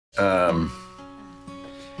Um,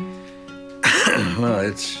 well,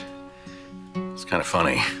 it's kind of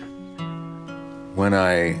funny. When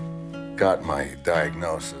I got my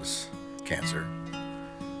diagnosis, cancer,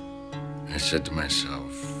 I said to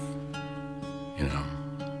myself, you know,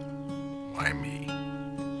 why me?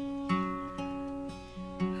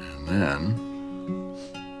 And then,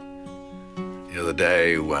 the other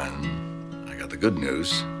day when I got the good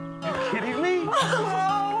news. You kidding me?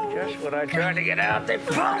 Just when I tried to get out, they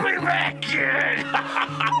pulled me back in.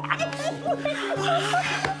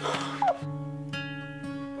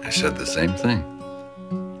 I said the same thing.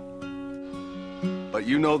 But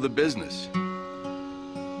you know the business,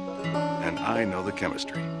 and I know the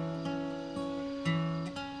chemistry.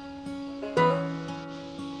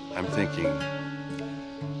 I'm thinking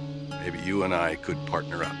maybe you and I could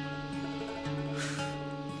partner up.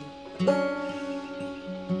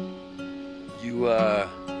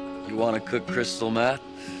 You want to cook crystal meth?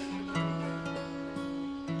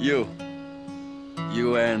 You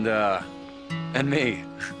and me.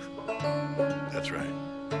 That's right.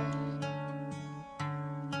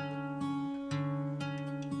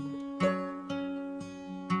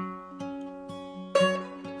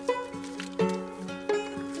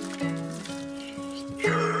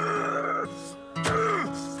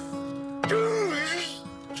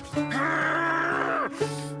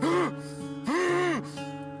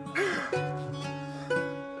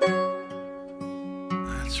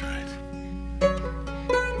 That's right.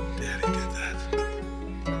 Daddy did that.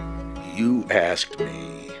 You asked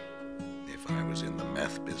me if I was in the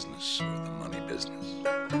meth business or the money business.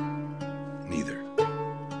 Neither.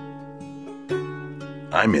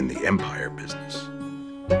 I'm in the empire business.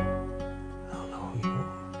 I don't know who you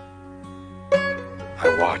are. I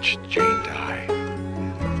watched Jane die.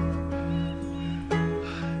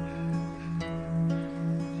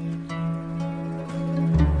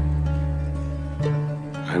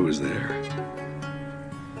 I was there.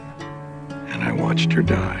 And I watched her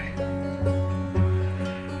die.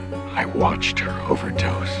 I watched her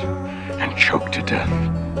overdose and choke to death.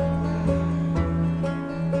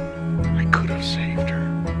 I could have saved her.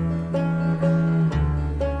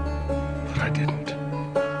 But I didn't.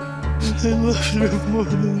 I love her more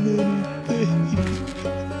than anything.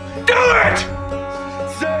 Do it!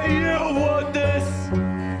 Say you want this!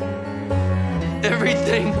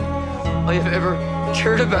 Everything I have ever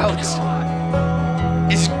cared about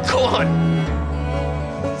is gone.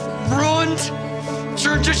 Ruined,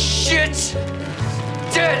 turned to shit.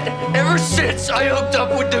 Dead ever since I hooked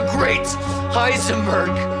up with the great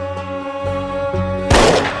Heisenberg.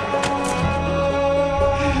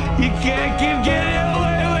 You can't keep getting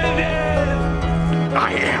away with it!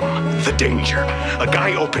 I am the danger. A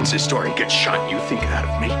guy opens his door and gets shot. You think that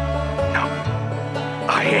of me? No.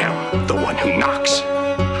 I am the one who knocks.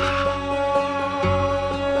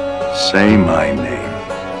 Say my name.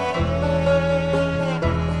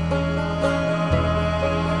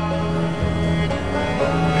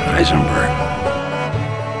 Heisenberg.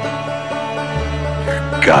 You're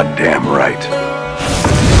goddamn right.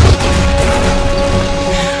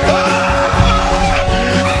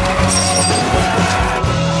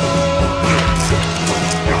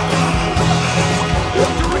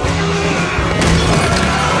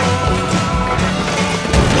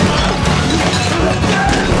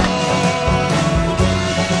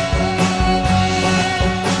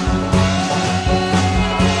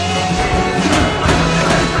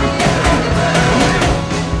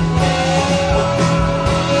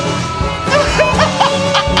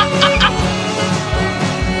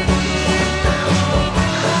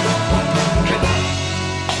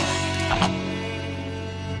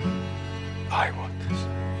 I want this.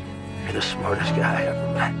 You're the smartest guy I ever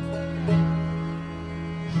met.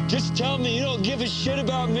 Just tell me you don't give a shit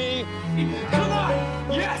about me. Come on!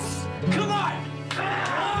 Yes! Come on!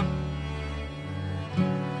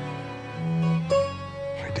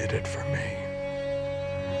 I did it for me.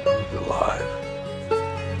 He's alive.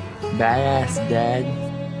 Badass, Dad.